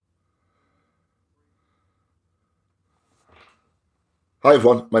Hi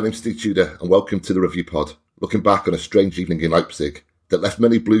everyone, my name's Steve Tudor and welcome to the Review Pod, looking back on a strange evening in Leipzig that left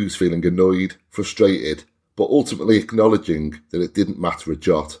many Blues feeling annoyed, frustrated, but ultimately acknowledging that it didn't matter a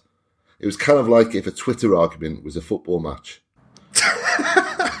jot. It was kind of like if a Twitter argument was a football match.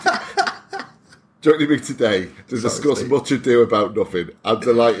 Joining me today to discuss much ado about nothing, I'm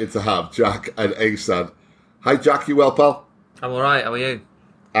delighted to have Jack and Asan. Hi Jack, you well pal? I'm alright, how are you?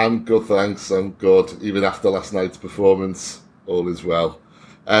 I'm good, thanks, I'm good. Even after last night's performance, all is well.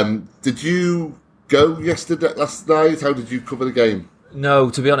 Did you go last night? How did you cover the game? No,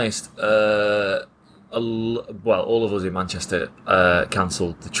 to be honest, all of us in Manchester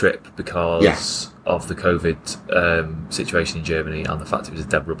cancelled the trip because of the COVID situation in Germany and the fact it was a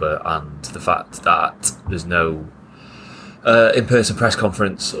dead rubber and the fact that there's no in-person press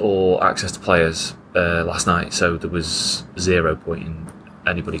conference or access to players last night, so there was 0 point in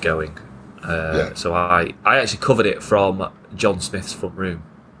anybody going. So I actually covered it from John Smith's front room.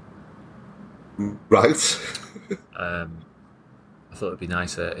 Right. I thought it'd be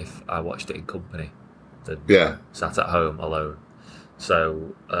nicer if I watched it in company than sat at home alone.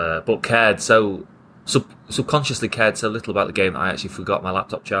 So, but cared subconsciously cared so little about the game that I actually forgot my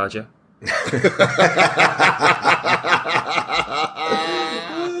laptop charger.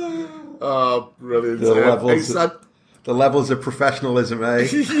 Oh, brilliant! The levels of professionalism, eh?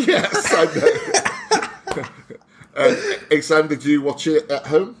 Yes, I know. Asan, did you watch it at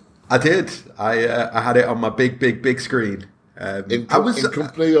home? I did. I had it on my big screen. In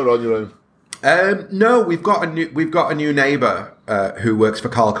company or on your own? No, we've got a new neighbour who works for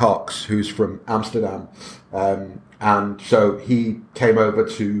Carl Cox, who's from Amsterdam, and so he came over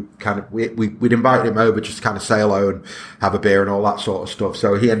to kind of we'd invited him over just to kind of say hello and have a beer and all that sort of stuff.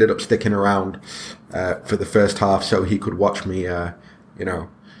 So he ended up sticking around for the first half, so he could watch me,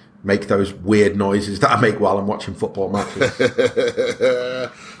 make those weird noises that I make while I'm watching football matches.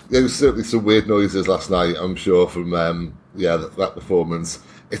 There was certainly some weird noises last night, I'm sure, from that performance.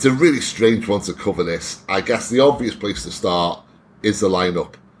 It's a really strange one to cover this. I guess the obvious place to start is the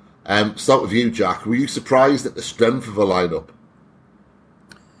lineup. Start with you, Jack. Were you surprised at the strength of the lineup?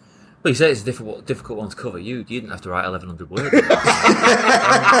 Well, you say it's a difficult one to cover. You didn't have to write 1,100 words.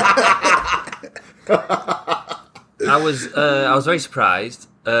 I was very surprised.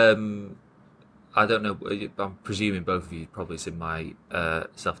 I don't know. I'm presuming both of you probably seen my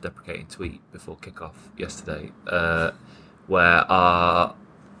self-deprecating tweet before kickoff yesterday, where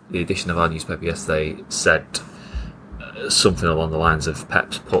the edition of our newspaper yesterday said something along the lines of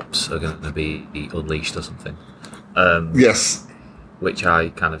Pep's pups are going to be unleashed or something. Yes. Which I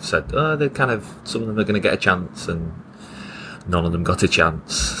kind of said, some of them are going to get a chance, and none of them got a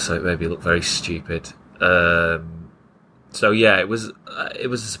chance, so it made me look very stupid. So yeah, it was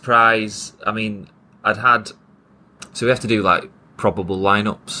a surprise. I mean, so we have to do like probable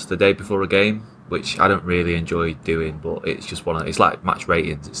lineups the day before a game, which I don't really enjoy doing, but it's just it's like match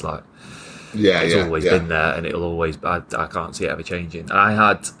ratings. It's like it's always been there, and it'll always. I can't see it ever changing. And I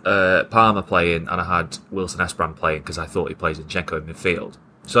had Palmer playing, and I had Wilson Esperan playing because I thought he plays Zinchenko in midfield.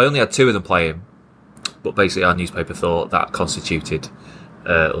 So I only had two of them playing, but basically our newspaper thought that constituted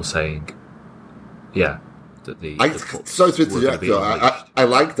us saying, sorry to interject, I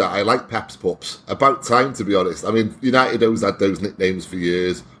like that. I like Pep's pups. About time, to be honest. I mean, United always had those nicknames for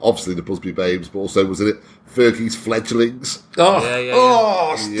years. Obviously, the Busby Babes, but also, wasn't it Fergie's Fledglings?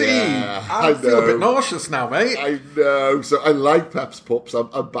 Oh, Steve! Yeah, I feel a bit nauseous now, mate. I know. So I like Pep's pups.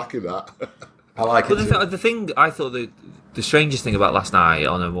 I'm backing that. I like it. But the thing I thought the strangest thing about last night,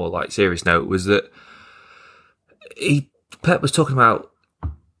 on a more like serious note, was that Pep was talking about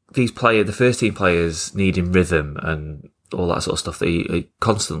the first team players needing rhythm and all that sort of stuff that he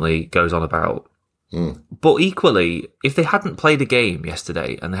constantly goes on about. But equally, if they hadn't played a game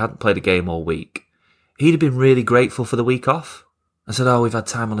yesterday and they hadn't played a game all week, he'd have been really grateful for the week off and said, "Oh, we've had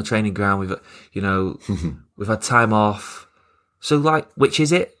time on the training ground. We've had time off. So, like, which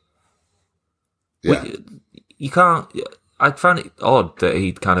is it? Yeah. You can't. I found it odd that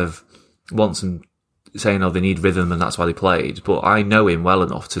he'd kind of want some." Saying, they need rhythm and that's why they played. But I know him well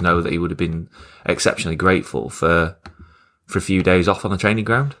enough to know that he would have been exceptionally grateful for a few days off on the training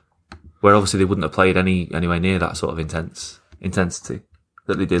ground, where obviously they wouldn't have played anywhere near that sort of intensity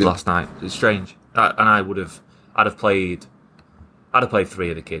that they did last night. It's strange. I'd have played 3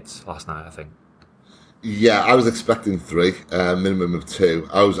 of the kids last night, I think. Yeah, I was expecting 3, minimum of 2.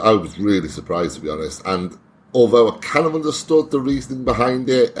 I was really surprised, to be honest. And although I kind of understood the reasoning behind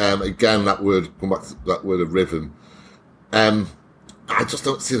it, again, come back to that word of rhythm. I just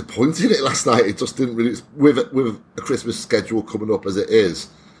don't see the point in it last night. It just didn't really, with a Christmas schedule coming up as it is.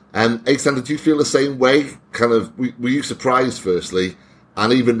 Asan, did you feel the same way? Kind of, were you surprised, firstly?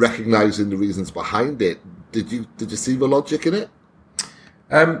 and even recognising the reasons behind it, did you see the logic in it?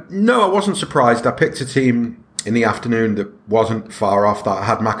 No, I wasn't surprised. I picked a team in the afternoon that wasn't far off that. I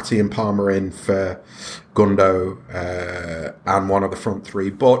had McAtee and Palmer in for Gundo and one of the front three.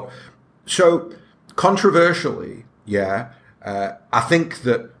 But so controversially, I think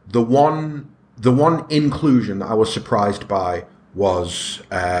that the one inclusion that I was surprised by was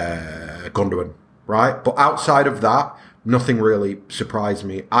Gundogan, right? But outside of that, nothing really surprised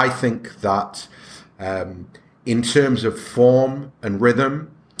me. I think that in terms of form and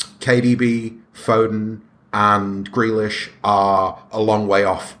rhythm, KDB, Foden, and Grealish are a long way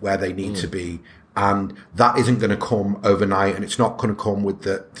off where they need to be. And that isn't going to come overnight, and it's not going to come with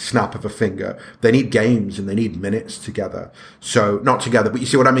the snap of a finger. They need games and they need minutes together. So, not together, but you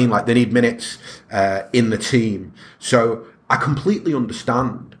see what I mean? Like, they need minutes in the team. So, I completely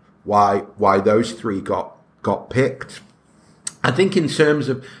understand why those three got picked. I think in terms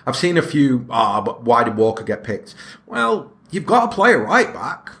of, I've seen a few, but why did Walker get picked? Well, you've got to play a right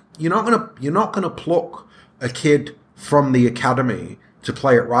back. You're not gonna pluck a kid from the academy to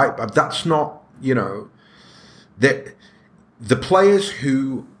play at right back. That's not, the players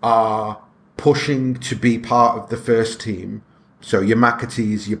who are pushing to be part of the first team. So your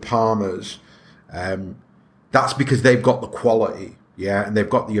McAtees, your Palmers, that's because they've got the quality, and they've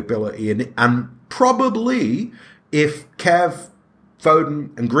got the ability, and probably if Kev,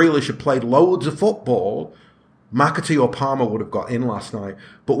 Foden and Grealish had played loads of football, McAtee or Palmer would have got in last night.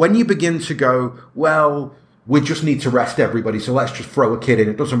 But when you begin to go, well, we just need to rest everybody, so let's just throw a kid in.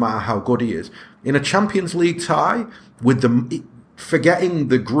 It doesn't matter how good he is. In a Champions League tie, with forgetting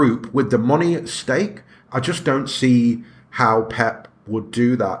the group, with the money at stake, I just don't see how Pep would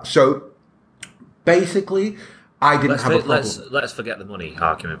do that. So basically, I didn't have a problem. Let's forget the money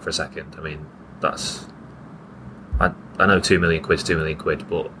argument for a second. I mean, that's... I know 2 million quid's 2 million quid,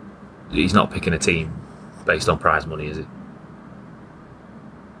 but he's not picking a team based on prize money, is he?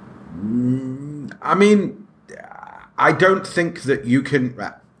 I mean, I don't think that you can...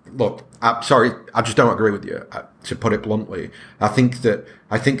 Look, I'm sorry, I just don't agree with you, to put it bluntly. I think that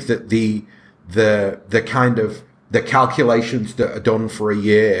the kind of the calculations that are done for a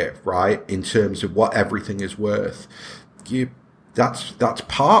year, right, in terms of what everything is worth, that's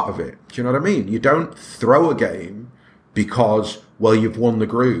part of it. Do you know what I mean? You don't throw a game because, well, you've won the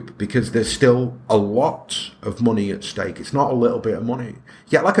group, because there's still a lot of money at stake. It's not a little bit of money.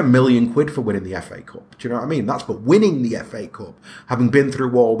 You get like £1 million for winning the FA Cup. Do you know what I mean? That's for winning the FA Cup. Having been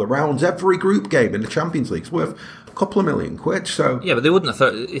through all the rounds, every group game in the Champions League's worth a couple of £1 million. So yeah, but they wouldn't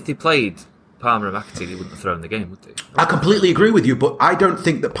have if they played Palmer and McAtee, they wouldn't have thrown the game, would they? I completely agree with you, but I don't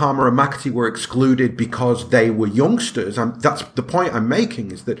think that Palmer and McAtee were excluded because they were youngsters. That's the point I'm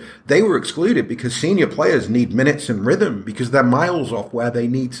making, is that they were excluded because senior players need minutes and rhythm, because they're miles off where they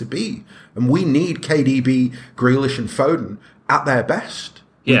need to be. And we need KDB, Grealish and Foden at their best.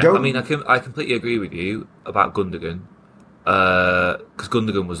 Yeah, I mean, I completely agree with you about Gundogan, because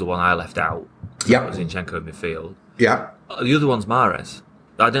Gundogan was the one I left out. Yeah. It was Zinchenko in midfield. Yeah. The other one's Mahrez.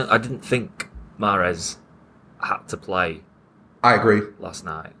 I didn't think Mahrez had to play. I agree. Last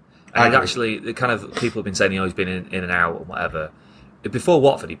night, and actually, the kind of people have been saying he's been in and out and whatever. Before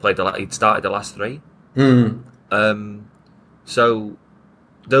Watford, he'd started the last three. So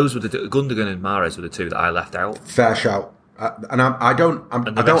those were Gundogan and Mahrez were the two that I left out. Fair shout, and I don't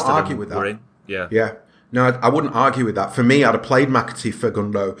argue with that. Yeah. No, I wouldn't argue with that. For me, I'd have played McAtee for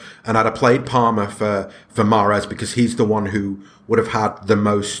Gundo, and I'd have played Palmer for Mahrez, because he's the one who would have had the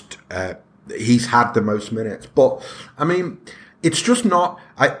most. He's had the most minutes. But I mean, it's just not.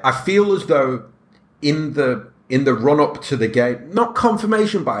 I feel as though in the run up to the game, not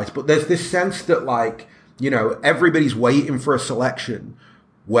confirmation bias, but there's this sense that, like, everybody's waiting for a selection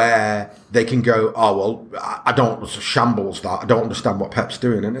where they can go, oh well, I don't shambles that. I don't understand what Pep's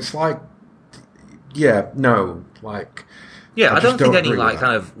doing, and it's like. Yeah, no, like... Yeah, I don't think any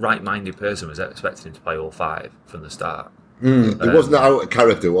kind of right-minded person was expecting him to play all five from the start. It wasn't out of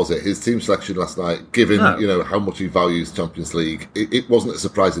character, was it? His team selection last night, given how much he values Champions League, it wasn't a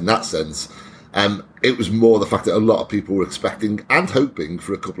surprise in that sense. It was more the fact that a lot of people were expecting and hoping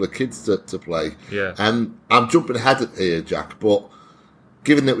for a couple of kids to play. Yeah. I'm jumping ahead here, Jack, but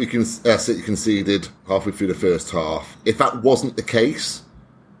given that City conceded halfway through the first half, if that wasn't the case...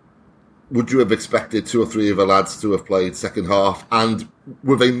 Would you have expected two or three of the lads to have played second half? And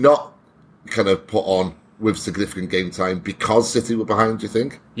were they not kind of put on with significant game time because City were behind, do you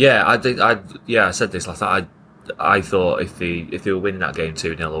think? Yeah, I said this last night. I thought if they were winning that game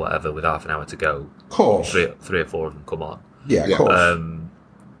 2-0 or whatever with half an hour to go, of course, three or four of them come on. Yeah, of course.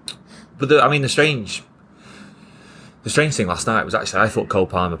 But the strange The strange thing last night was actually I thought Cole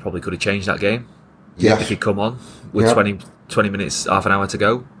Palmer probably could have changed that game. Yeah. If he'd come on with 20 minutes, half an hour to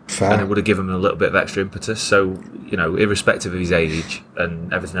go. Fair. And it would have given him a little bit of extra impetus. So, irrespective of his age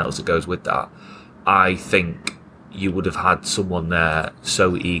and everything else that goes with that, I think you would have had someone there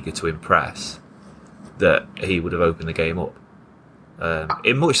so eager to impress that he would have opened the game up.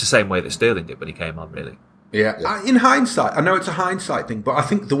 In much the same way that Sterling did when he came on, really. Yeah. In hindsight, I know it's a hindsight thing, but I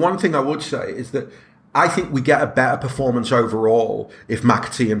think the one thing I would say is that I think we get a better performance overall if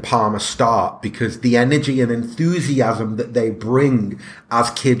McAtee and Palmer start, because the energy and enthusiasm that they bring as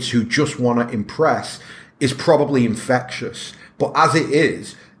kids who just want to impress is probably infectious. But as it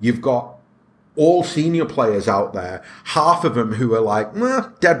is, you've got all senior players out there, half of them who are like,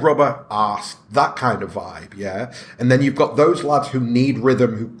 dead rubber, arse, that kind of vibe, yeah? And then you've got those lads who need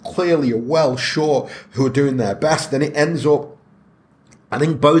rhythm, who clearly are well short, who are doing their best, and it ends up, I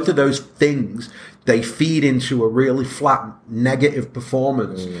think both of those things, they feed into a really flat negative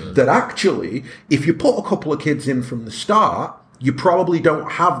performance that actually, if you put a couple of kids in from the start, you probably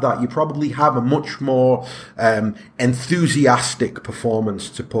don't have that. You probably have a much more enthusiastic performance,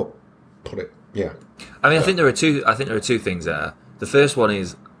 to put it. Yeah. I mean, I think there are two things there. The first one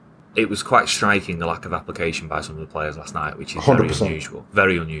is it was quite striking, the lack of application by some of the players last night, which is 100%.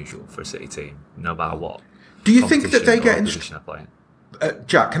 very unusual for a City team, no matter what. Do you think that they get in? Position they're playing.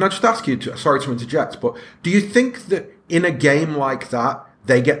 Jack, can I just ask you, sorry to interject, but do you think that in a game like that,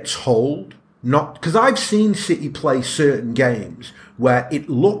 they get told not, because I've seen City play certain games where it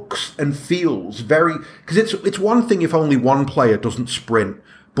looks and feels very, because it's one thing if only one player doesn't sprint,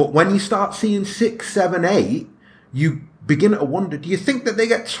 but when you start seeing 6, 7, 8, you begin to wonder, do you think that they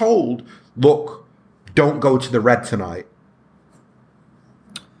get told, look, don't go to the red tonight?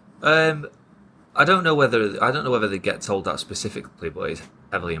 I don't know whether they get told that specifically, but it's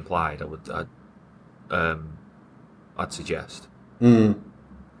heavily implied. I'd suggest.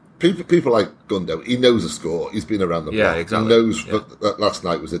 People like Gundo, he knows a score. He's been around the block. Yeah, exactly. He knows that last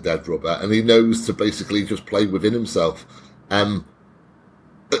night was a dead rubber, and he knows to basically just play within himself.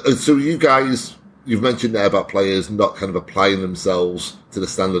 So you guys, you've mentioned there about players not kind of applying themselves to the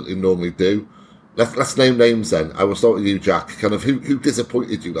standard they normally do. Let's name names then. I will start with you, Jack. Kind of who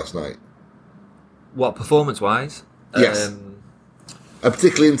disappointed you last night? What, performance-wise? Yes.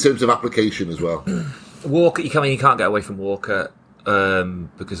 Particularly in terms of application as well. Walker, you can't get away from Walker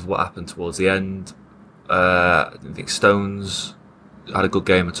because of what happened towards the end. I didn't think Stones had a good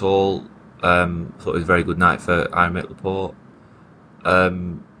game at all. Thought it was a very good night for Aymeric Laporte.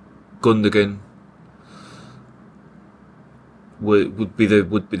 Gundogan would be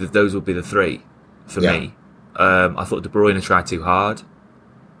the three for me. I thought De Bruyne tried too hard.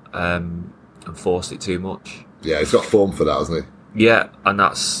 And forced it too much. Yeah, he's got form for that, hasn't he? Yeah, and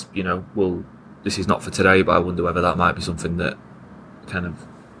that's, this is not for today, but I wonder whether that might be something that kind of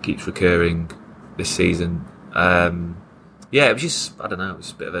keeps recurring this season. It was just, I don't know, it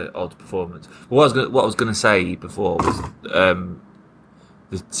was a bit of an odd performance. But what I was going to say before was,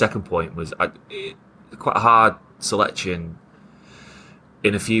 the second point was quite a hard selection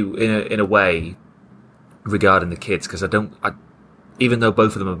in a way regarding the kids, because even though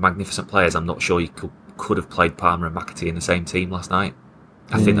both of them are magnificent players, I'm not sure you could have played Palmer and McAtee in the same team last night.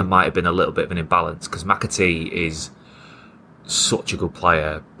 I think there might have been a little bit of an imbalance, because McAtee is such a good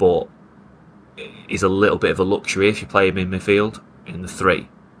player, but is a little bit of a luxury if you play him in midfield in the 3.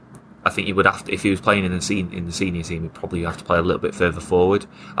 I think you would have to, if he was playing in the senior team, you'd probably have to play a little bit further forward.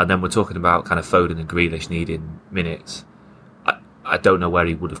 And then we're talking about kind of Foden and Grealish needing minutes. I don't know where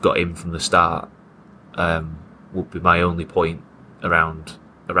he would have got in from the start. Would be my only point around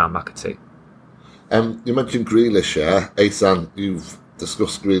McAtee. You mentioned Grealish, Asan, you've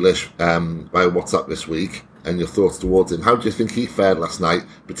discussed Grealish via WhatsApp this week, and your thoughts towards him. How do you think he fared last night,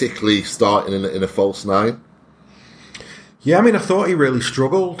 particularly starting in a false 9? Yeah, I mean, I thought he really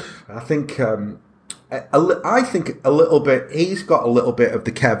struggled. I think I think a little bit, he's got a little bit of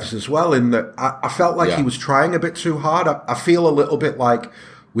the Kevs as well, in that I felt like he was trying a bit too hard. I feel a little bit like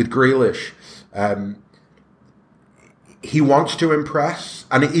with Grealish, he wants to impress,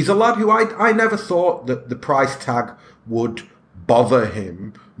 and he's a lad who I never thought that the price tag would bother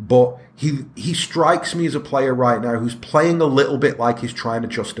him, but he strikes me as a player right now who's playing a little bit like he's trying to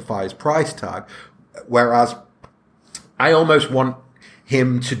justify his price tag, whereas I almost want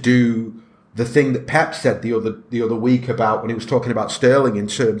him to do the thing that Pep said the other week about when he was talking about Sterling, in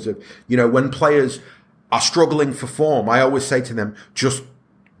terms of, when players are struggling for form, I always say to them, just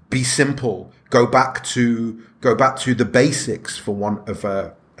be simple. Go back to the basics, for want of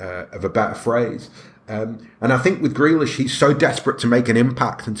a better phrase. And I think with Grealish, he's so desperate to make an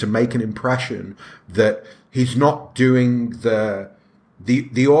impact and to make an impression that he's not doing the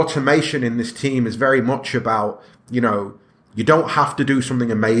automation in this team is very much about, you don't have to do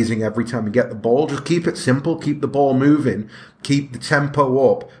something amazing every time you get the ball. Just keep it simple. Keep the ball moving. Keep the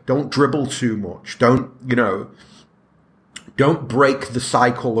tempo up. Don't dribble too much. Don't break the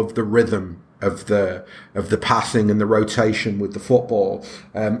cycle of the rhythm of the passing and the rotation with the football.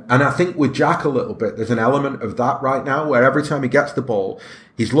 And I think with Jack a little bit, there's an element of that right now where every time he gets the ball,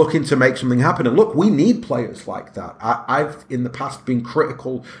 he's looking to make something happen. And look, we need players like that. I've in the past been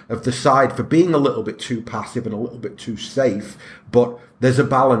critical of the side for being a little bit too passive and a little bit too safe, but there's a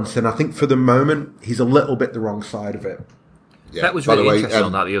balance. And I think for the moment, he's a little bit the wrong side of it. Yeah. That was really interesting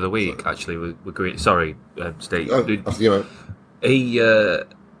on that the other week, actually, with Green. Sorry, Steve.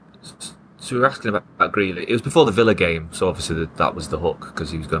 So we were asking about Greeley. It was before the Villa game, so obviously that was the hook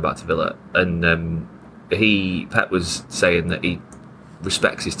because he was going back to Villa. And Pep was saying that he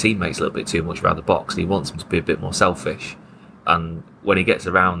respects his teammates a little bit too much around the box, and he wants them to be a bit more selfish. And when he gets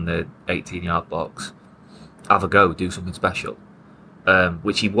around the 18-yard box, have a go, do something special,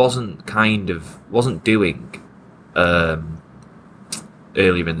 which he wasn't doing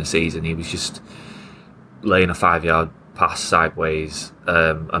earlier in the season. He was just laying a 5-yard pass sideways,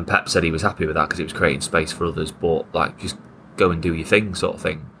 and Pep said he was happy with that because it was creating space for others, but like just go and do your thing sort of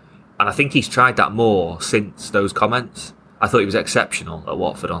thing. And I think he's tried that more since those comments. I thought he was exceptional at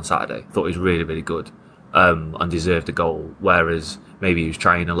Watford on Saturday. Thought he was really, really good, and deserved a goal, whereas maybe he was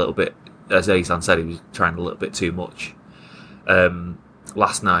trying a little bit, as Asan said, he was trying a little bit too much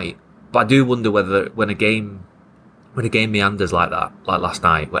last night. But I do wonder whether when a game meanders like that, like last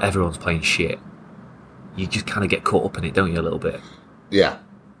night, where everyone's playing shit, you just kind of get caught up in it, don't you, a little bit? Yeah.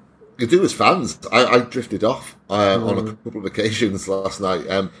 You do as fans. I drifted off on a couple of occasions last night.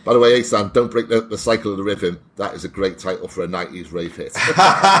 By the way, Asan, Don't Break the Cycle of the Rhythm. That is a great title for a 90s rave hit.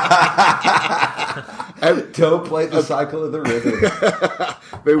 Don't break the cycle of the rhythm.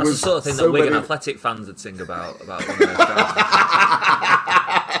 That's the sort of thing that Wigan Athletic fans would sing about when they're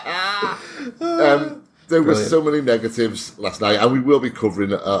starting. There were so many negatives last night, and we will be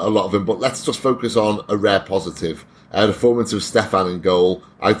covering a lot of them, but let's just focus on a rare positive. The performance of Stefan in goal,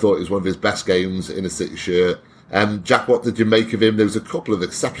 I thought it was one of his best games in a City shirt. Jack, what did you make of him? There was a couple of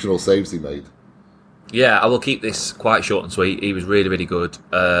exceptional saves he made. Yeah, I will keep this quite short and sweet. He was really, really good.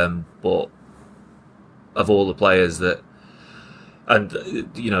 But of all the players that... And,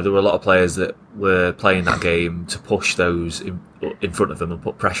 there were a lot of players that were playing that game to push those in front of them and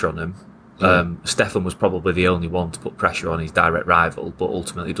put pressure on them. Stefan was probably the only one to put pressure on his direct rival, but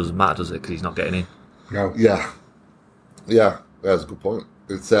ultimately it doesn't matter, does it? Because he's not getting in. No. Yeah, that's a good point.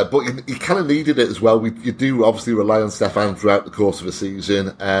 But he kind of needed it as well. You do obviously rely on Stefan throughout the course of a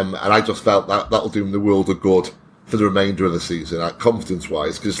season, and I just felt that'll do him the world of good for the remainder of the season,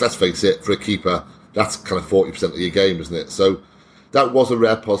 confidence-wise, because let's face it, for a keeper, that's kind of 40% of your game, isn't it? So that was a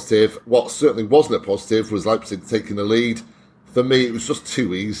rare positive. What certainly wasn't a positive was Leipzig taking the lead. For me, it was just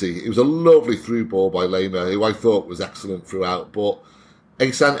too easy. It was a lovely through ball by Lema, who I thought was excellent throughout. But,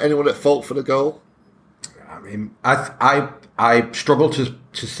 Asan, anyone at fault for the goal? I mean, I struggle to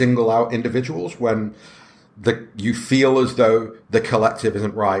single out individuals when you feel as though the collective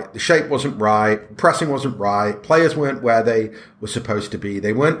isn't right. The shape wasn't right, pressing wasn't right, players weren't where they were supposed to be,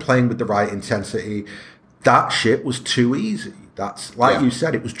 they weren't playing with the right intensity. That shit was too easy. That's, like you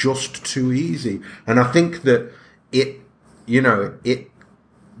said, it was just too easy. And I think that it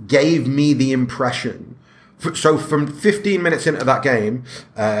gave me the impression. So from 15 minutes into that game,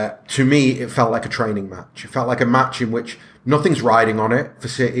 to me, it felt like a training match. It felt like a match in which nothing's riding on it for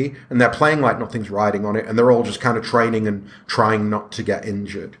City, and they're playing like nothing's riding on it, and they're all just kind of training and trying not to get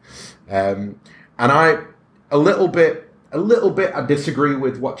injured. And a little bit, I disagree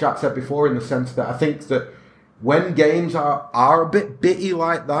with what Jack said before, in the sense that I think that when games are a bit bitty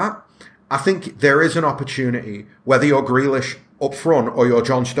like that, I think there is an opportunity, whether you're Grealish up front or you're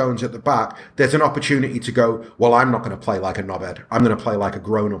John Stones at the back, there's an opportunity to go, well, I'm not going to play like a knobhead. I'm going to play like a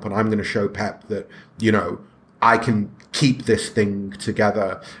grown-up, and I'm going to show Pep that, I can keep this thing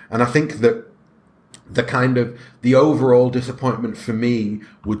together. And I think that the overall disappointment for me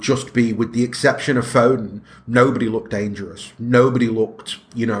would just be, with the exception of Foden, nobody looked dangerous. Nobody looked,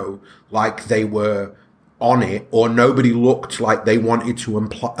 like they were on it, or nobody looked like they wanted to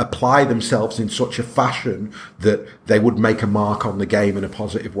apply themselves in such a fashion that they would make a mark on the game in a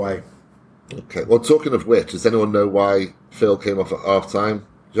positive way. Okay, well, talking of which, does anyone know why Phil came off at half-time?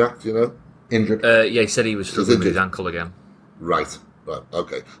 Jack, do you know? Injured. Yeah, he said he was struggling with his ankle again. Right,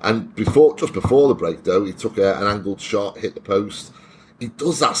 okay. And just before the break, though, he took an angled shot, hit the post. He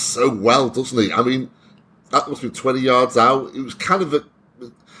does that so well, doesn't he? I mean, that must be 20 yards out. It was kind of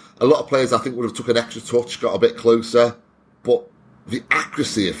a lot of players I think would have took an extra touch, got a bit closer, but the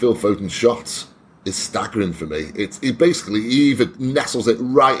accuracy of Phil Foden's shots is staggering for me. He basically either nestles it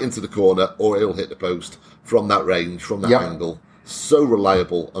right into the corner or he'll hit the post from that range, from that angle. So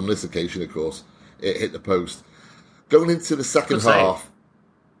reliable. On this occasion, of course, it hit the post. Going into the second half.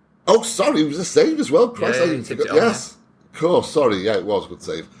 Oh, sorry, it was a save as well. Christ, I didn't forget. Yes, of course. Sorry, yeah, it was a good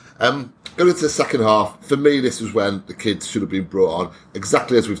save. Going into the second half, for me, this was when the kids should have been brought on.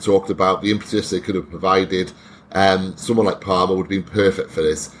 Exactly as we've talked about, the impetus they could have provided. Someone like Palmer would have been perfect for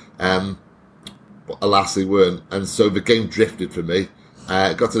this. But alas, they weren't. And so the game drifted for me.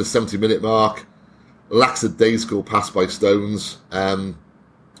 It got to the 70-minute mark. Lackadaisical pass by Stones. Asan,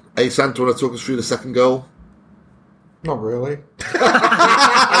 do you want to talk us through the second goal? Not really.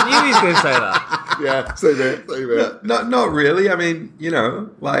 I knew he was going to say that. Yeah, same here. Not really. I mean,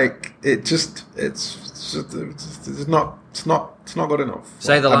 like it's not good enough.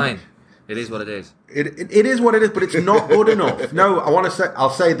 Say the line. It is what it is. It is what it is, but it's not good enough. No, I'll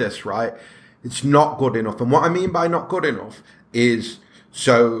say this, right? It's not good enough. And what I mean by not good enough is,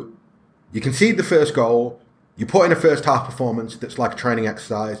 so you concede the first goal, you put in a first half performance that's like a training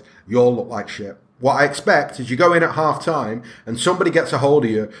exercise, you all look like shit. What I expect is you go in at half time and somebody gets a hold of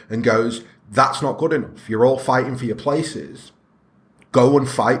you and goes, that's not good enough. You're all fighting for your places. Go and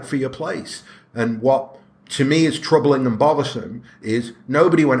fight for your place. And what to me is troubling and bothersome is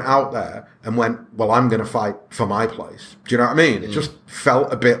nobody went out there and went, well, I'm going to fight for my place. Do you know what I mean? It just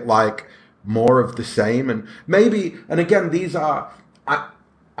felt a bit like more of the same. And maybe, and again, these are,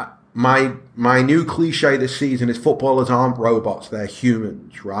 my new cliche this season is footballers aren't robots, they're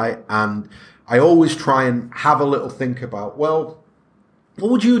humans, right? And I always try and have a little think about, well,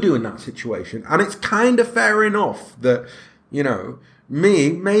 what would you do in that situation? And it's kind of fair enough that,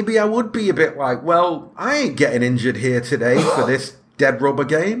 maybe I would be a bit like, well, I ain't getting injured here today for this dead rubber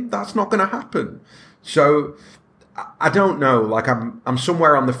game. That's not going to happen. So I don't know. Like I'm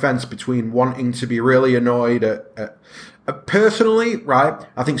somewhere on the fence between wanting to be really annoyed at personally, right?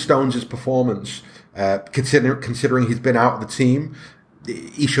 I think Stones' performance, considering he's been out of the team,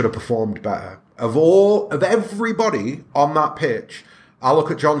 he should have performed better. Of everybody on that pitch, I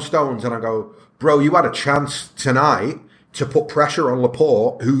look at John Stones and I go, bro, you had a chance tonight to put pressure on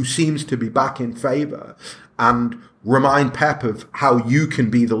Laporte, who seems to be back in favour, and remind Pep of how you can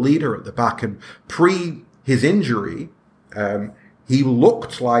be the leader at the back. And pre his injury, he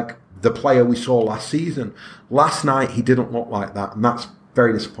looked like the player we saw last season. Last night, he didn't look like that, and that's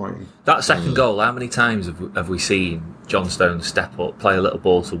very disappointing. That second goal, how many times have we seen John Stones step up, play a little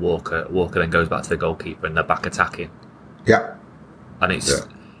ball to Walker, Walker then goes back to the goalkeeper and they're back attacking? Yeah. And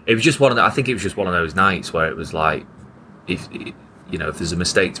it was just one of I think it was just one of those nights where it was like, if there's a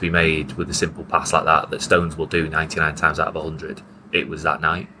mistake to be made with a simple pass like that Stones will do 99 times out of 100, it was that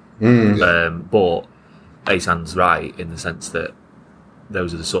night. But Asan's right in the sense that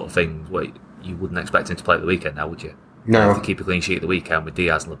those are the sort of things where you wouldn't expect him to play at the weekend now, would you? No. If they keep a clean sheet at the weekend with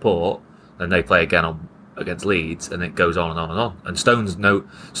Diaz and Laporte, then they play again against Leeds, and it goes on and on and on. And Stones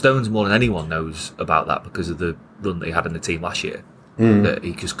more than anyone knows about that because of the run that he had in the team last year. That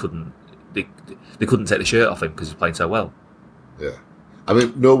he just couldn't. They couldn't take the shirt off him because he's playing so well. Yeah. I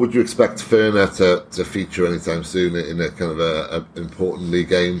mean, nor would you expect Ferner to feature anytime soon in a kind of an important league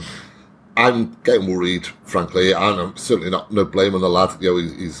game. I'm getting worried, frankly, and I'm certainly no blame on the lad.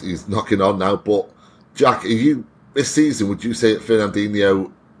 He's knocking on now. But Jack, this season, would you say that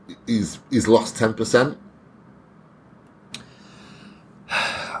Fernandinho he's lost 10%?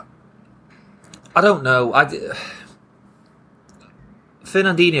 I don't know.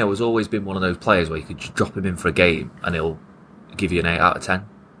 Fernandinho has always been one of those players where you could just drop him in for a game and he'll give you an 8 out of 10.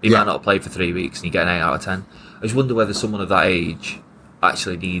 He might not have played for 3 weeks and you get an 8 out of 10. I just wonder whether someone of that age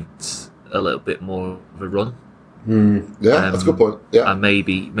actually needs a little bit more of a run. That's a good point. Yeah, and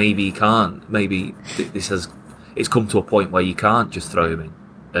maybe he can't. Maybe it's come to a point where you can't just throw him in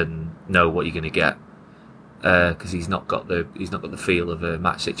and know what you're going to get because he's not got the feel of a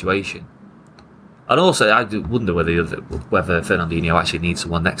match situation. And also, I do wonder whether Fernandinho actually needs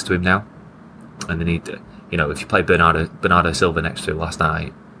someone next to him now, and they need to, if you played Bernardo Silva next to him last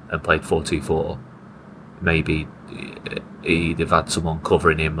night and played 4-2-4, maybe he'd have had someone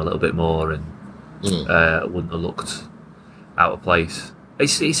covering him a little bit more and wouldn't have looked out of place.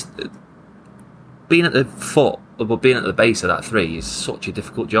 It's being at the foot, but being at the base of that 3 is such a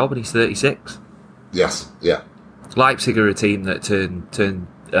difficult job, and he's 36. Yes, yeah. Leipzig are a team that turn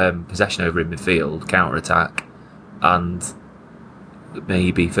possession over in midfield, counter attack, and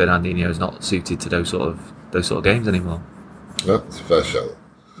maybe Fernandinho is not suited to those sort of games anymore. No, it's a fair show.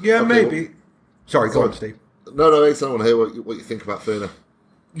 Yeah, okay, maybe. Sorry, go on, Steve. No, I want to hear what you think about Ferner.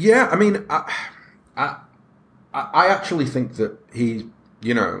 Yeah, I mean, I actually think that he,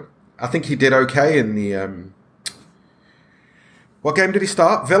 I think he did okay in the. What game did he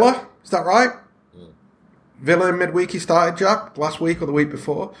start? Villa? Is that right? Villa in midweek he started, Jack, last week or the week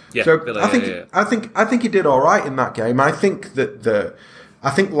before. Yeah, so Villa, I think he did all right in that game. I think that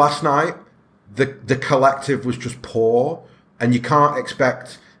I think last night the collective was just poor, and you can't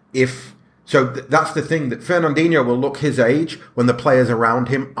expect that's the thing, that Fernandinho will look his age when the players around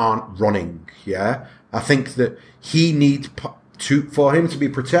him aren't running. Yeah, I think that he needs for him to be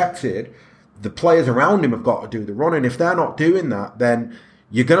protected. The players around him have got to do the running. If they're not doing that, then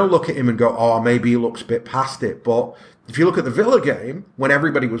you're going to look at him and go, oh, maybe he looks a bit past it. But if you look at the Villa game, when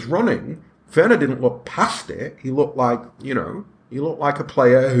everybody was running, Werner didn't look past it. He looked like, he looked like a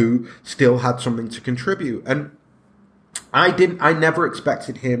player who still had something to contribute. And I never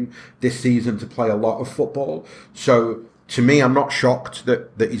expected him this season to play a lot of football. So to me, I'm not shocked that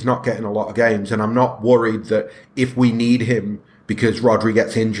he's not getting a lot of games. And I'm not worried that if we need him because Rodri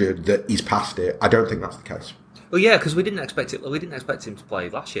gets injured, that he's past it. I don't think that's the case. Well, yeah, because we didn't expect it. We didn't expect him to play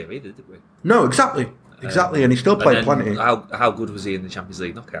last year either, did we? No, exactly, and he still played plenty. How good was he in the Champions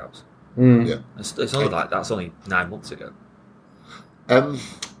League knockouts? Yeah, it's only that's only 9 months ago.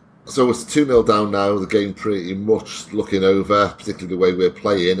 So it's 2-0 down now. The game pretty much looking over, particularly the way we're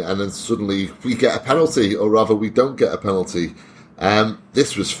playing, and then suddenly we get a penalty, or rather, we don't get a penalty.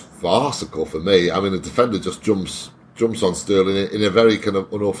 This was farcical for me. I mean, the defender just jumps on Sterling in a very kind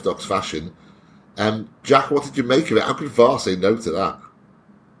of unorthodox fashion. Jack, what did you make of it? How could VAR say no to that?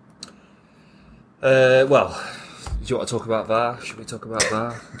 Well, do you want to talk about VAR? Should we talk about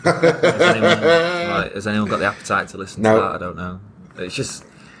VAR? Has anyone got the appetite to listen to that? I don't know. It's just,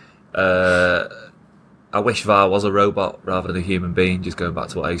 I wish VAR was a robot rather than a human being, just going back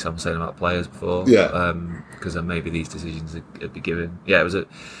to what Ace was saying about players before. Yeah. Because then maybe these decisions would be given. Yeah,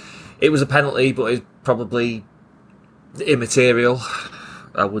 it was a penalty, but it's probably immaterial,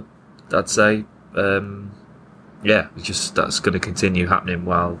 I'd say. That's going to continue happening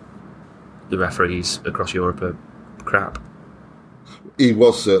while the referees across Europe are crap. He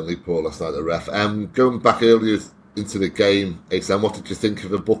was certainly poor last night, the ref. Going back earlier into the game, Sam, what did you think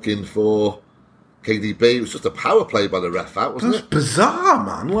of the booking for KDB? It was just a power play by the ref, wasn't it? It was bizarre,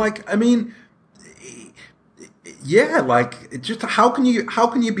 man. Like, I mean, yeah, like, it just how can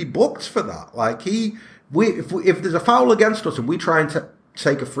you be booked for that? Like, if there's a foul against us and we try and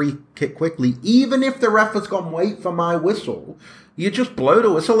take a free kick quickly, even if the ref has gone, wait for my whistle, you just blow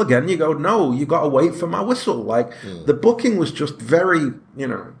the whistle again. You go, no, you got to wait for my whistle. Like, the booking was just very,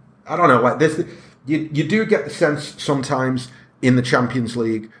 I don't know, like this. You do get the sense sometimes in the Champions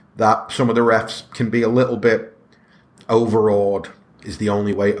League that some of the refs can be a little bit overawed, is the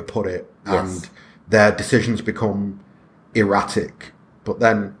only way to put it. Yes. And their decisions become erratic. But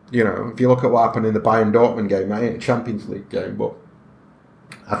then, if you look at what happened in the Bayern Dortmund game, that ain't a Champions League game, but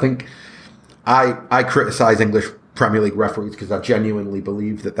I think I criticise English Premier League referees because I genuinely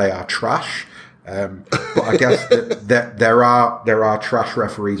believe that they are trash. But I guess that there are trash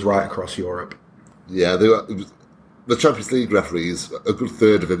referees right across Europe. Yeah, the Champions League referees, a good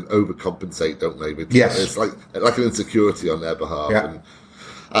third of them overcompensate, don't they? Yes. It's like an insecurity on their behalf. Yeah. And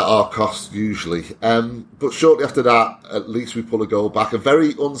at our cost, usually. But shortly after that, at least we pull a goal back. A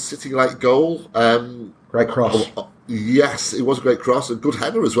very un-City-like goal. Great cross. Yes, it was a great cross. A good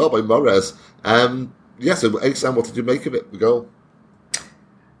header as well by Morez. So Sam, what did you make of it, the goal?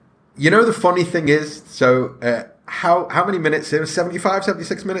 The funny thing is, so how many minutes in? 75,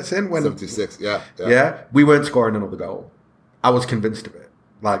 76 minutes in? 76, yeah. Yeah, we weren't scoring another goal. I was convinced of it.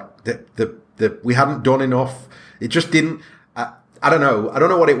 Like, we hadn't done enough. It just didn't... I don't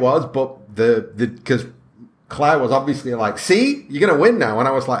know what it was, but because Claire was obviously like, see, you're going to win now. And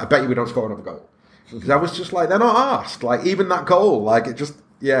I was like, I bet you we don't score another goal. Because I was just like, they're not asked. Like, even that goal, like, it just,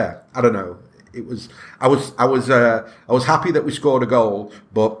 yeah, I don't know. It was, I was happy that we scored a goal,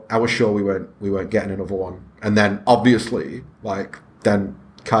 but I was sure we weren't getting another one. And then obviously, like, then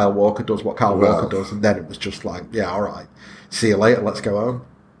Kyle Walker does what Kyle Walker does. And then it was just like, yeah, all right, see you later. Let's go home.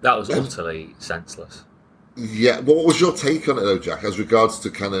 That was utterly senseless. Yeah, what was your take on it though, Jack, as regards to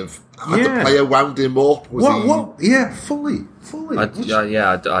kind of had the player wound him up? Yeah, fully. I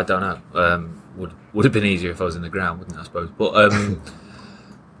don't know. Would have been easier if I was in the ground, wouldn't it, I suppose? But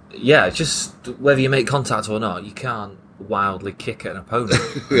yeah, just whether you make contact or not, you can't wildly kick at an opponent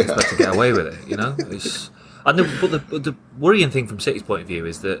and expect to get away with it. But the worrying thing from City's point of view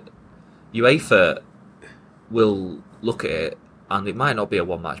is that UEFA will look at it and it might not be a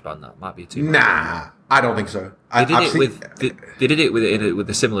one-match ban. That might be a two-match ban. I don't think so. They did it with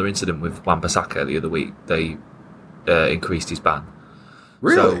a similar incident with Wan-Bissaka the other week. They increased his ban.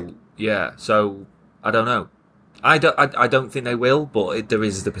 Really? So, yeah. So I don't know. I don't think they will, but there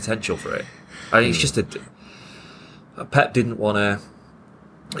is the potential for it. It's just Pep didn't want to.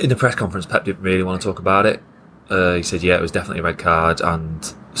 In the press conference, Pep didn't really want to talk about it. He said, "Yeah, it was definitely a red card,"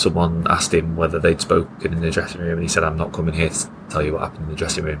 and someone asked him whether they'd spoken in the dressing room, and he said, "I'm not coming here to tell you what happened in the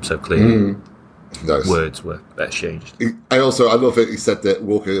dressing room." So clearly, Nice. words were exchanged. I love it. He said that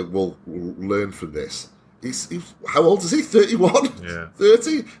Walker will learn from this. He's how old is he? 31? Yeah.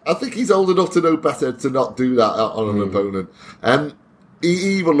 30? I think he's old enough to know better to not do that on an opponent.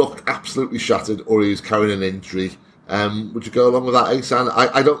 He either looked absolutely shattered or he was carrying an injury. Would you go along with that, Asan?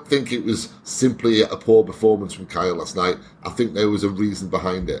 I don't think it was simply a poor performance from Kyle last night. I think there was a reason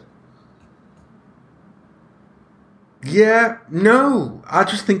behind it. Yeah, no. I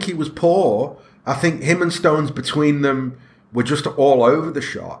just think he was poor. I think him and Stones between them were just all over the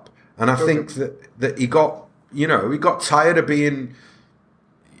shop. And I think that he got tired of being...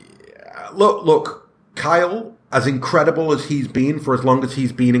 Look, Kyle, as incredible as he's been for as long as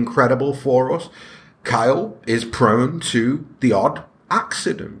he's been incredible for us, Kyle is prone to the odd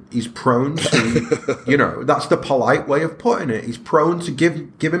accident. He's prone to, that's the polite way of putting it. He's prone to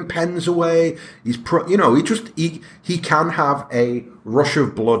giving pens away. He can have a rush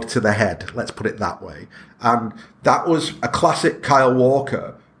of blood to the head. Let's put it that way. And that was a classic Kyle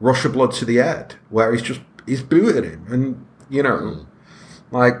Walker rush of blood to the head, where he's booted him, and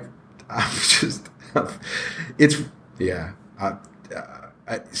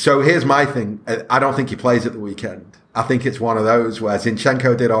so here's my thing. I don't think he plays at the weekend. I think it's one of those where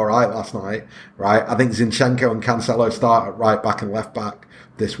Zinchenko did all right last night, right? I think Zinchenko and Cancelo start at right back and left back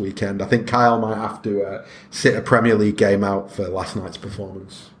this weekend. I think Kyle might have to sit a Premier League game out for last night's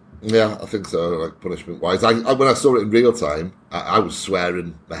performance. Yeah, I think so, like punishment-wise. When I saw it in real time, I was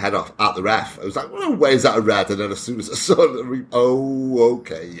swearing my head off at the ref. I was like, well, where's that a red? And then as soon as I saw it,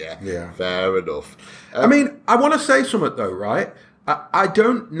 okay, yeah, fair enough. I mean, I want to say something, though, right? I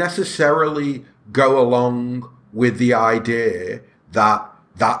don't necessarily go along with the idea that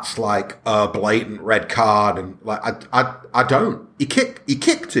that's like a blatant red card, and like I don't. He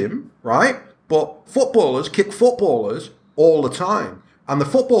kicked him, right? But footballers kick footballers all the time. And the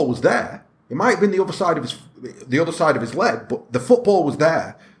football was there. It might have been the other side of his leg, but the football was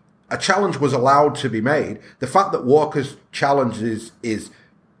there. A challenge was allowed to be made. The fact that Walker's challenge is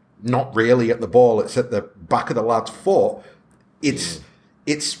not really at the ball; it's at the back of the lad's foot. It's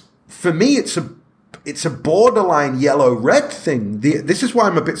for me. It's a borderline yellow-red thing. This is why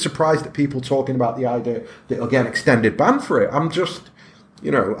I'm a bit surprised at people talking about the idea that he'll get an extended ban for it. I'm just, I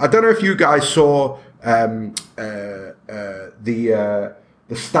don't know if you guys saw the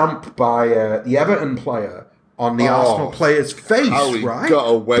stamp by the Everton player on the Arsenal player's face, how he right? got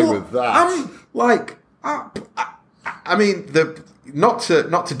away with that. I'm like, I mean, not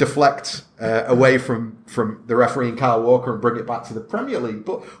to deflect away from the referee and Kyle Walker and bring it back to the Premier League,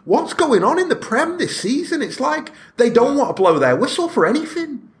 but what's going on in the Prem this season? It's like they don't want to blow their whistle for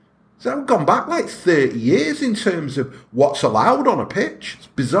anything. So I've gone back like 30 years in terms of what's allowed on a pitch. It's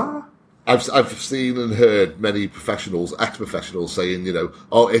bizarre. I've seen and heard many ex-professionals saying,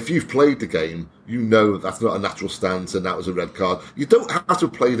 if you've played the game, that's not a natural stance and that was a red card. You don't have to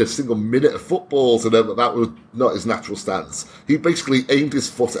have played a single minute of football to know that was not his natural stance. He basically aimed his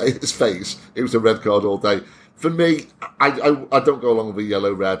foot at his face. It was a red card all day. For me, I don't go along with a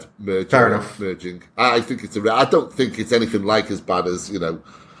yellow-red merging. Fair enough. I think it's a red. I don't think it's anything like as bad as,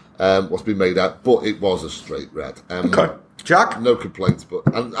 what's been made out, but it was a straight red. Okay. Jack? No complaints, but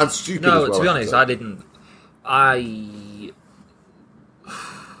and stupid no, as well. To be honest, I didn't. I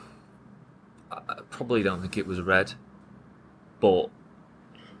probably don't think it was a red, but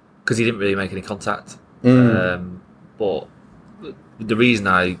because he didn't really make any contact. But the reason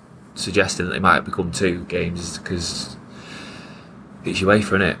I suggested that they might have become 2 games is because it's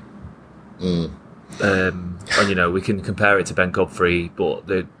UEFA, innit? And we can compare it to Ben Godfrey, but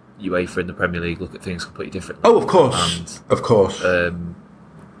the UEFA and the Premier League look at things completely differently. Oh, of course. Of course. And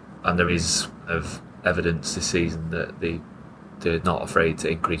there is evidence this season that they're not afraid to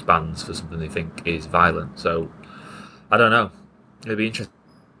increase bans for something they think is violent. So, I don't know. It'd be interesting.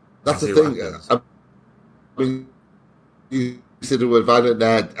 That's the thing. I mean, you said the word violent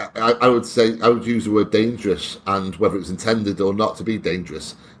there. I would say, I would use the word dangerous, and whether it was intended or not to be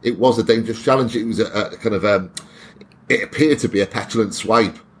dangerous. It was a dangerous challenge. It was a kind of, it appeared to be a petulant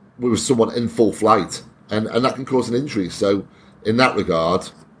swipe with someone in full flight, and that can cause an injury. So, in that regard,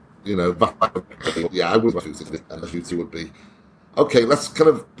 I would think as you two would be. Okay, let's kind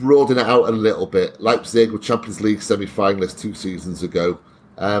of broaden it out a little bit. Leipzig were Champions League semi-finalists 2 seasons ago.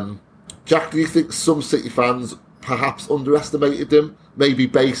 Jack, do you think some City fans perhaps underestimated them, maybe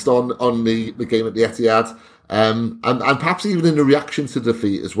based on the game at the Etihad, and perhaps even in the reaction to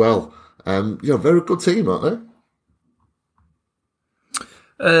defeat as well. Very good team, aren't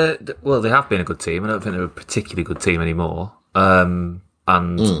they? Well, they have been a good team. I don't think they're a particularly good team anymore, and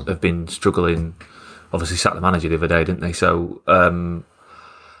have been struggling. Obviously, sacked the manager the other day, didn't they? So, but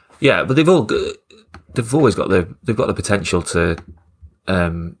they've always got the potential to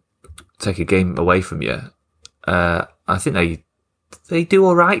take a game away from you. I think they do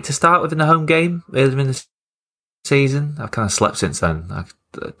all right to start with in the home game earlier in the season. I've kind of slept since then. I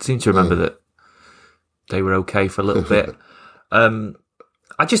seem to remember that they were okay for a little bit. The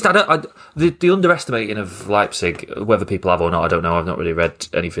underestimating of Leipzig, whether people have or not, I don't know. I've not really read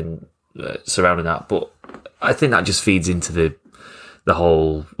anything surrounding that, but I think that just feeds into the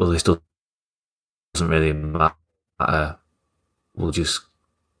whole. Well, this doesn't really matter. We'll just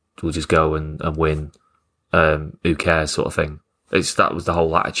go and win. Who cares, sort of thing. That was the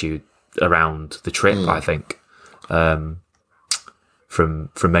whole attitude around the trip. I think from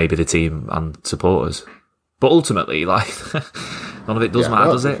maybe the team and supporters, but ultimately, like none of it does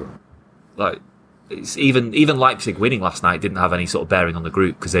matter, does it? Sure. Like it's even Leipzig winning last night didn't have any sort of bearing on the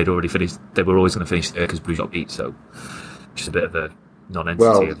group because they'd already finished. They were always going to finish there because Bruges got beat. So just a bit of a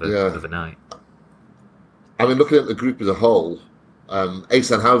non-entity of a night. I mean, looking at the group as a whole.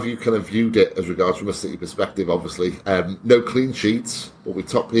 Asan, how have you kind of viewed it as regards from a City perspective, obviously? No clean sheets, but we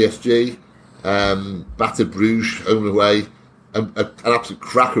top PSG, battered Bruges, home and away, an absolute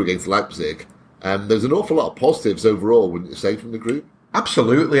cracker against Leipzig. There's an awful lot of positives overall, wouldn't you say, from the group?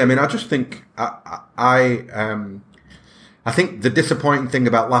 Absolutely. I mean, I just think I think the disappointing thing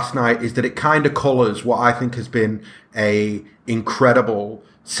about last night is that it kind of colours what I think has been a incredible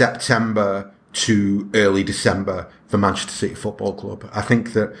September to early December for Manchester City Football Club. I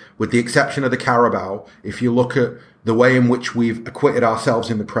think that with the exception of the Carabao, if you look at the way in which we've acquitted ourselves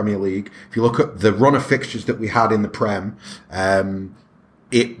in the Premier League, if you look at the run of fixtures that we had in the Prem,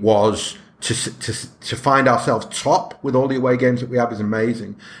 it was to find ourselves top with all the away games that we have is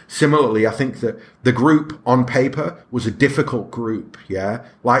amazing. Similarly, I think that the group on paper was a difficult group. Yeah,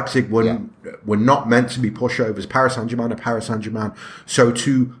 Leipzig were not meant to be pushovers. Paris Saint-Germain are Paris Saint-Germain. So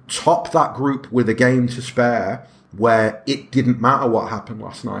to top that group with a game to spare, where it didn't matter what happened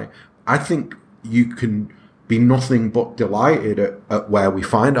last night, I think you can be nothing but delighted at where we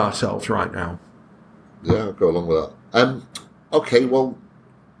find ourselves right now. Yeah, I'll go along with that. Okay, well.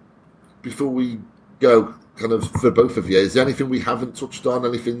 Before we go, kind of for both of you, is there anything we haven't touched on?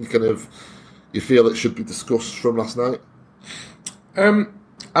 Anything kind of you feel that should be discussed from last night?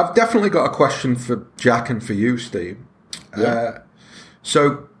 I've definitely got a question for Jack and for you, Steve. Yeah.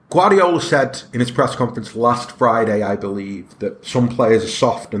 So Guardiola said in his press conference last Friday, I believe, that some players are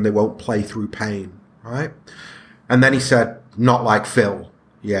soft and they won't play through pain, right? And then he said, not like Phil.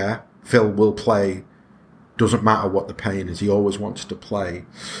 Yeah, Phil will play. Doesn't matter what the pain is. He always wants to play.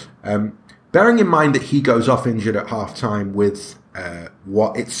 Bearing in mind that he goes off injured at half-time with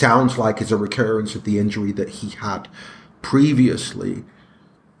what it sounds like is a recurrence of the injury that he had previously,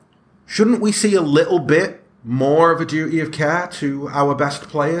 shouldn't we see a little bit more of a duty of care to our best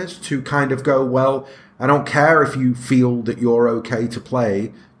players to kind of go, well, I don't care if you feel that you're okay to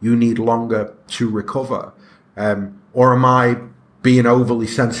play, you need longer to recover? Or am I being overly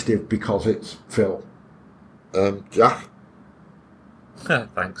sensitive because it's Phil? Jack?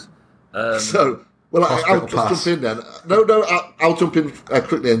 Thanks. I'll just jump in then. I'll jump in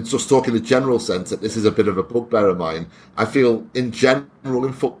quickly and just talk in a general sense that this is a bit of a bugbear of mine. I feel in general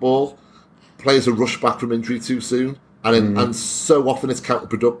in football, players are rushed back from injury too soon, and so often it's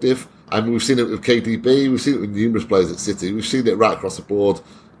counterproductive. I mean, we've seen it with KDB, we've seen it with numerous players at City, we've seen it right across the board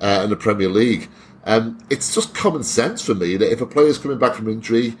in the Premier League. It's just common sense for me that if a player's coming back from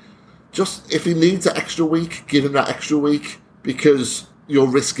injury, just if he needs an extra week, give him that extra week, because you're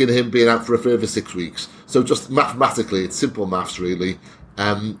risking him being out for a further 6 weeks. So just mathematically, it's simple maths really.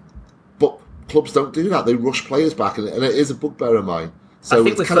 But clubs don't do that. They rush players back, and it is a bugbear of mine. So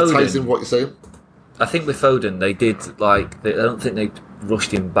it kind of ties in what you're saying. I think with Foden, they did, I don't think they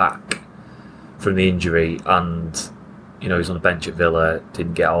rushed him back from the injury, and, he was on the bench at Villa,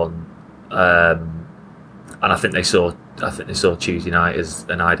 didn't get on. And I think they saw Tuesday night as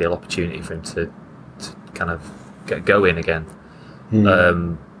an ideal opportunity for him to kind of get going again.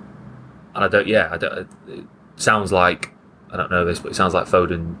 And it sounds like, I don't know this, but it sounds like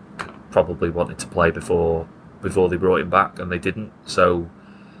Foden probably wanted to play before they brought him back, and they didn't. So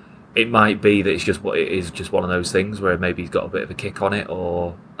it might be that it is just one of those things where maybe he's got a bit of a kick on it,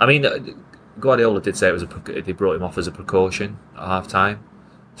 or Guardiola did say they brought him off as a precaution at half time.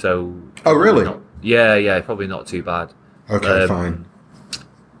 So really? Yeah, probably not too bad. Okay, fine.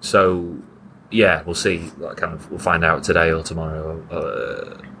 So yeah, we'll see. We'll find out today or tomorrow.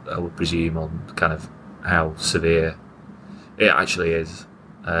 I would presume on kind of how severe it actually is.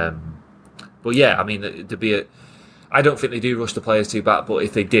 But yeah, I mean, I don't think they do rush the players too bad. But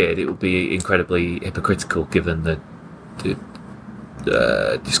if they did, it would be incredibly hypocritical given the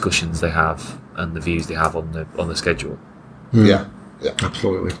discussions they have and the views they have on the schedule. Yeah,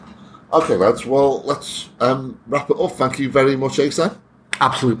 Absolutely. Okay, lads. Well, let's wrap it up. Thank you very much, Asa.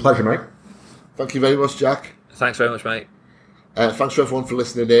 Absolute pleasure, mate. Thank you very much, Jack. Thanks very much, mate. Thanks for everyone for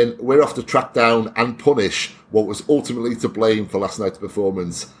listening in. We're off to track down and punish what was ultimately to blame for last night's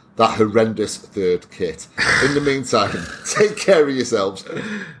performance, that horrendous third kit. In the meantime, take care of yourselves,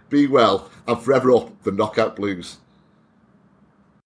 be well, and forever up the Knockout Blues.